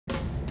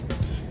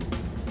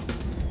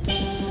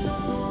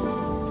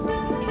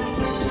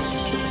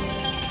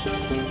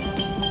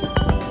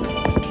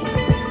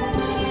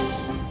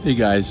Hey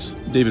guys,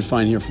 David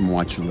Fine here from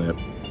Watch Your Lip.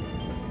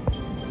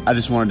 I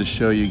just wanted to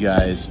show you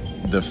guys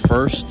the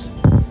first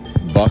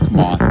buck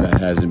moth that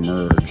has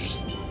emerged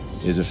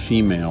is a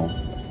female,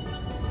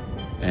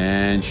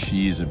 and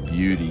she's a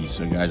beauty.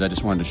 So guys, I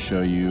just wanted to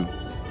show you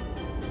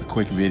a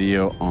quick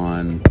video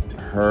on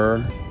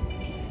her.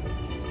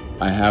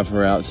 I have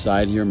her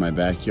outside here in my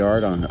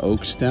backyard on an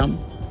oak stem,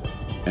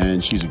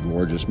 and she's a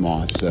gorgeous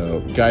moth.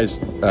 So guys,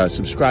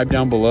 subscribe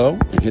down below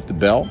and hit the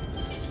bell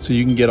so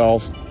you can get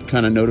all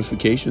kind of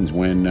notifications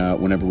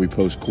whenever we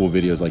post cool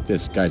videos like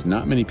this. Guys,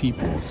 not many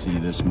people see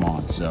this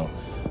moth, so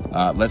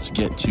let's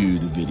get to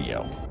the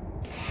video.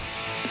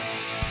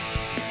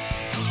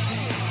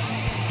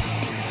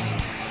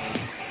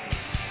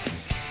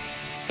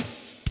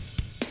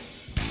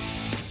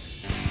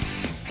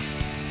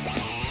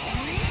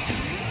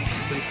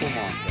 Pretty cool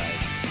moth,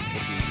 guys.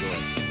 Hope you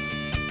enjoy.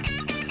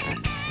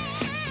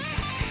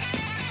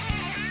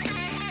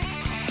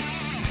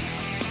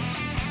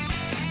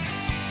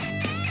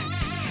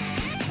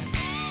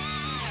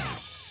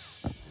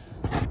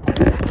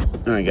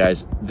 All right,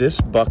 guys, this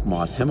buck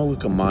moth,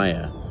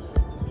 Melucamaya,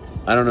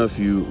 I don't know if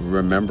you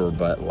remember,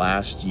 but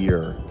last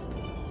year,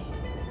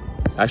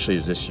 actually it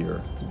was this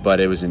year, but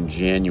it was in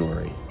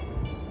January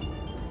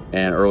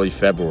and early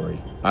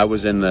February, I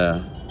was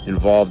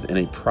involved in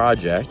a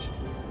project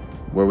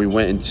where we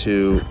went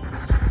into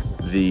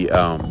the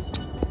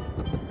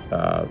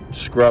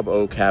scrub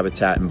oak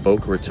habitat in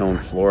Boca Raton,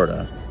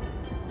 Florida,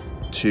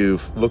 to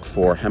look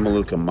for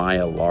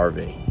Melucamaya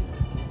larvae.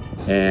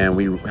 And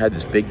we had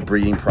this big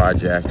breeding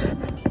project,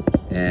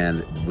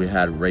 and we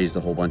had raised a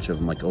whole bunch of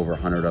them, like over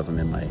 100 of them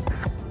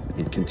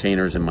in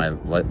containers in my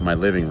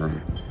living room.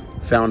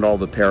 Found all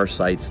the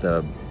parasites,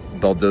 the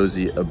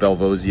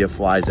Belvosia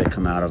flies that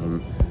come out of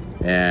them,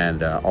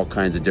 and all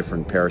kinds of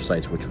different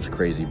parasites, which was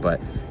crazy.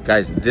 But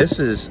guys, this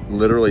is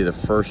literally the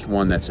first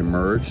one that's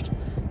emerged.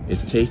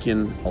 It's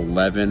taken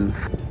 11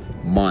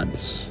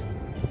 months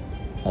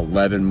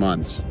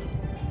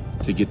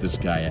to get this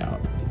guy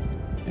out.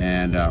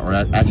 And or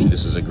actually,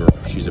 this is a girl.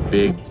 She's a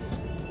big,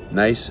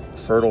 nice,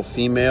 fertile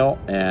female,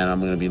 and I'm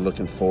going to be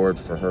looking forward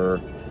for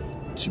her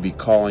to be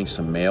calling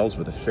some males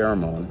with a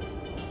pheromone.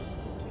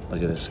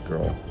 Look at this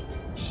girl.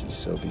 She's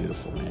so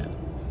beautiful, man.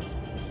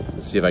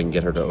 Let's see if I can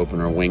get her to open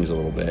her wings a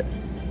little bit.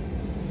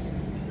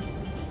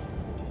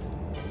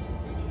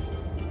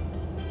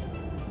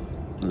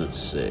 Let's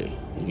see.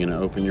 You going to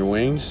open your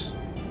wings?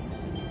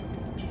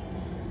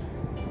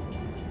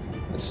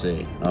 Let's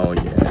see. Oh,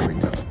 yeah, there we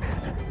go.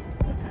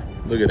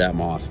 Look at that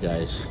moth,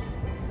 guys.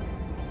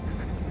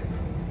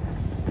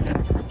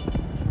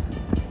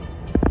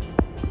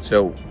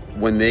 So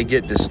when they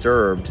get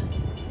disturbed,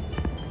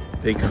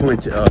 they go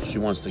into, oh, she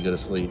wants to go to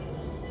sleep.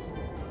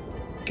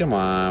 Come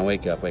on,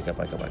 wake up, wake up,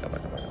 wake up, wake up,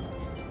 wake up, wake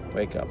up.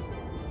 Wake up.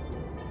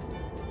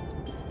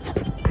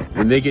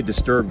 When they get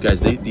disturbed, guys,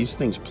 these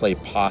things play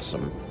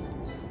possum.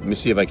 Let me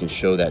see if I can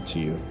show that to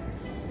you.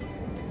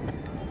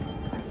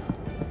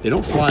 They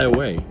don't fly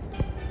away.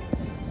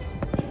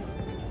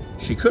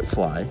 She could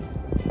fly,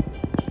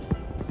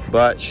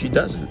 but she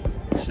doesn't.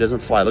 She doesn't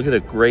fly. Look at the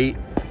great,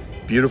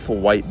 beautiful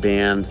white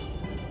band.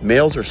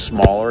 Males are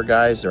smaller,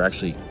 guys. They're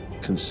actually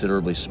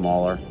considerably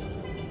smaller.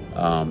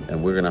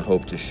 And we're gonna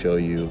hope to show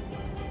you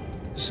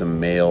some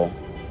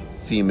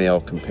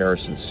male-female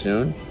comparisons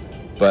soon.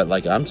 But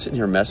like, I'm sitting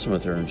here messing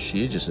with her and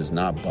she just is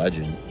not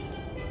budging.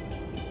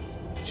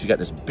 She's got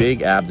this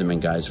big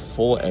abdomen, guys,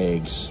 full of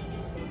eggs.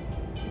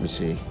 Let me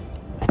see.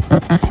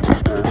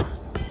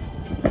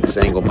 This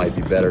angle might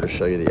be better to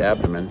show you the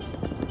abdomen.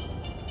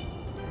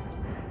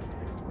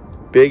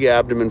 Big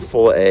abdomen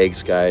full of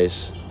eggs,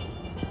 guys.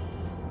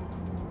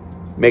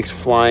 Makes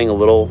flying a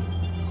little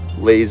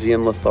lazy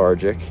and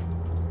lethargic,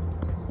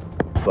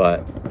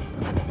 but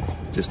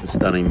just a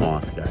stunning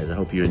moth, guys. I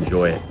hope you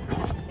enjoy it.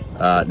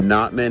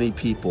 Not many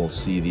people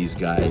see these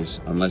guys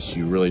unless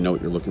you really know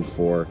what you're looking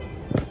for,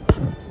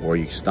 or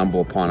you stumble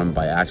upon them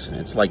by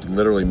accident. It's like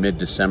literally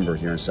mid-December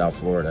here in South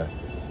Florida,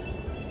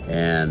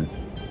 and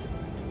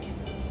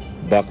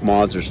buck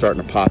moths are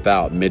starting to pop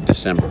out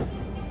mid-December.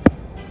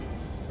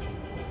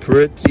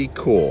 Pretty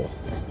cool.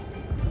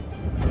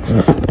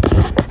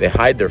 They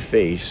hide their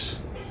face.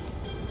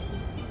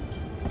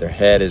 Their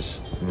head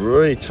is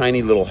really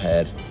tiny little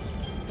head.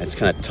 It's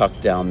kind of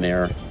tucked down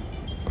there.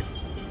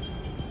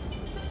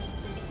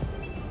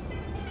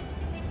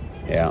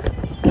 Yeah.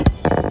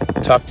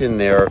 Tucked in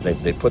there.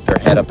 They put their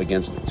head up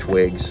against the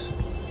twigs,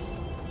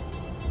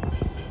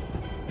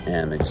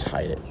 and they just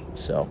hide it.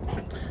 So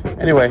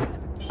anyway,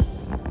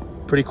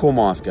 pretty cool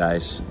moth,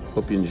 guys.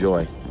 Hope you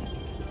enjoy.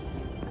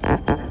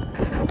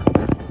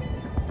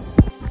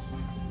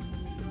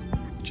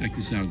 Check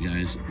this out,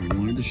 guys. I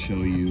wanted to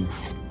show you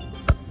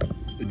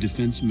a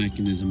defense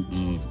mechanism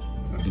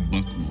of the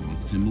buck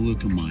moth,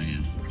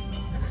 Melucamaya.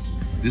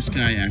 This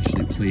guy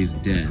actually plays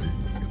dead.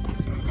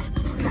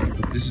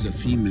 This is a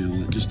female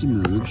that just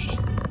emerged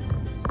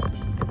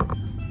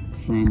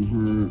from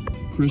her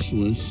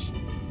chrysalis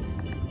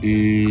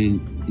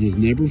and has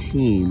never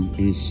flown,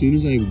 and as soon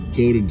as I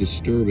go to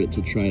disturb it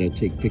to try to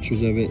take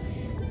pictures of it,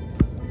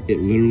 it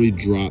literally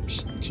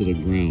drops to the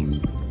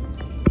ground,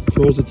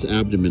 curls its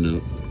abdomen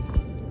up,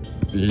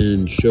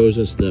 and shows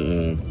us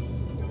the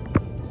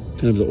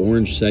kind of the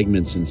orange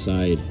segments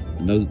inside.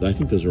 And those, I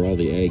think those are all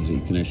the eggs that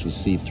you can actually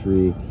see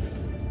through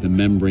the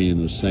membrane in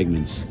those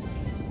segments.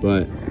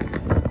 But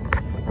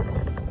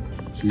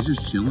she's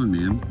just chilling,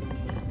 man.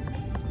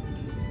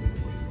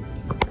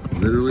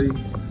 Literally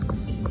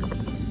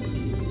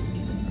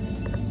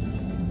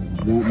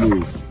won't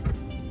move.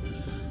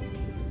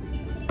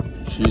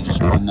 She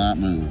just will not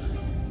move.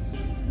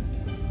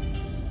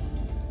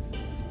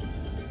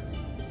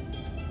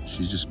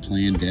 She's just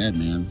playing dead,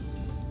 man.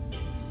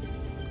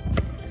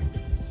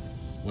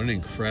 What an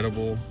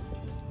incredible,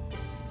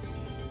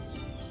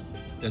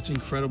 that's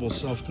incredible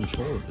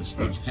self-control that this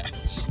thing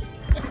has.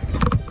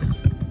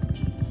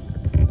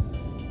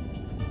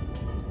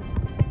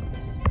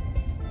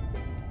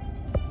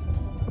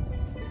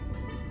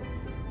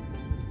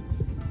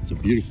 It's a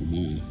beautiful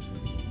moth.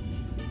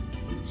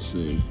 Let's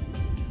see.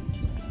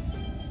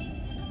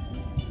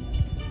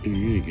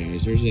 Alright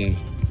guys, there's a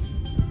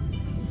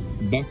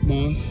buck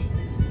moth,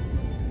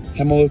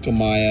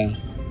 Maya.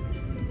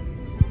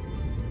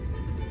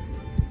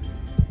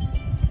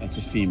 That's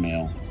a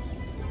female.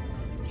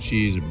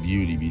 She's a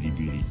beauty, beauty,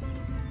 beauty.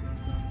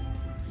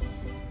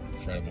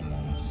 Incredible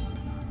moth.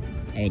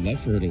 I would love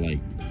for her to like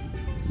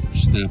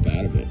snap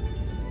out of it,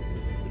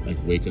 like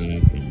wake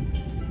up and.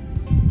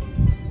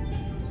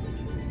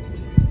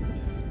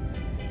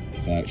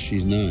 But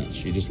she's not.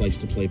 She just likes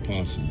to play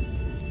possum.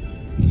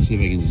 Let's see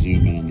if I can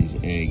zoom in on these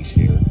eggs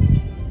here.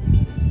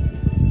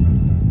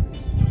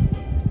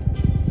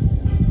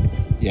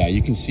 Yeah,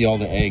 you can see all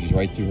the eggs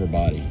right through her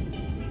body.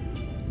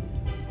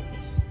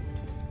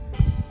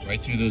 Right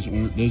through those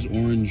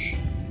orange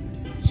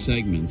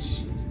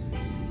segments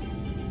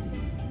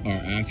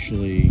are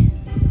actually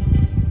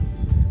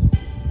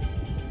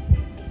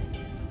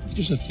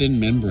just a thin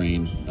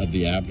membrane of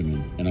the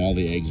abdomen, and all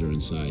the eggs are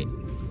inside.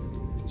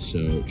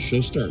 So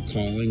she'll start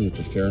calling with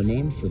the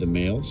pheromone for the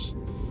males,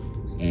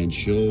 and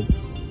she'll,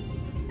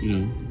 you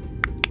know,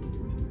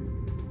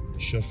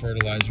 she'll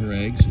fertilize her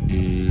eggs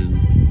and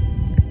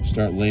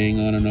start laying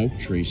on an oak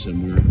tree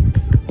somewhere.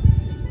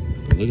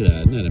 But look at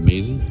that, isn't that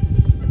amazing?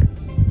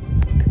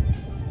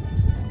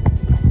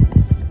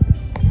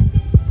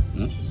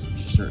 Oh,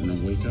 she's starting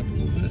to wake up a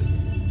little bit.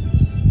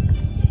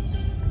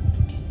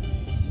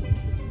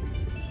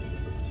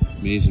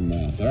 Amazing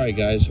moth. All right,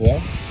 guys,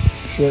 well,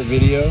 short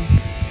video,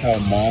 how a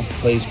moth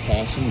plays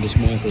possum. This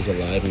moth is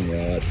alive and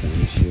well, I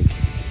promise you.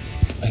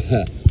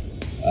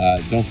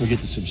 Don't forget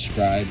to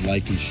subscribe,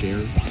 like, and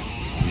share.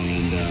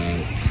 And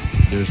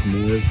there's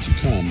more to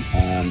come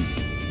on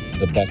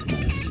the buck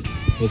moth.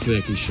 Hopefully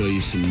I can show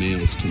you some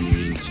males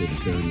coming into the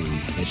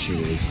pheromone as she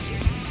releases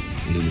it,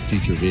 and in the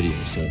future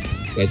videos. So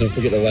guys, don't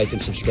forget to like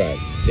and subscribe.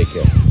 Take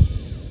care.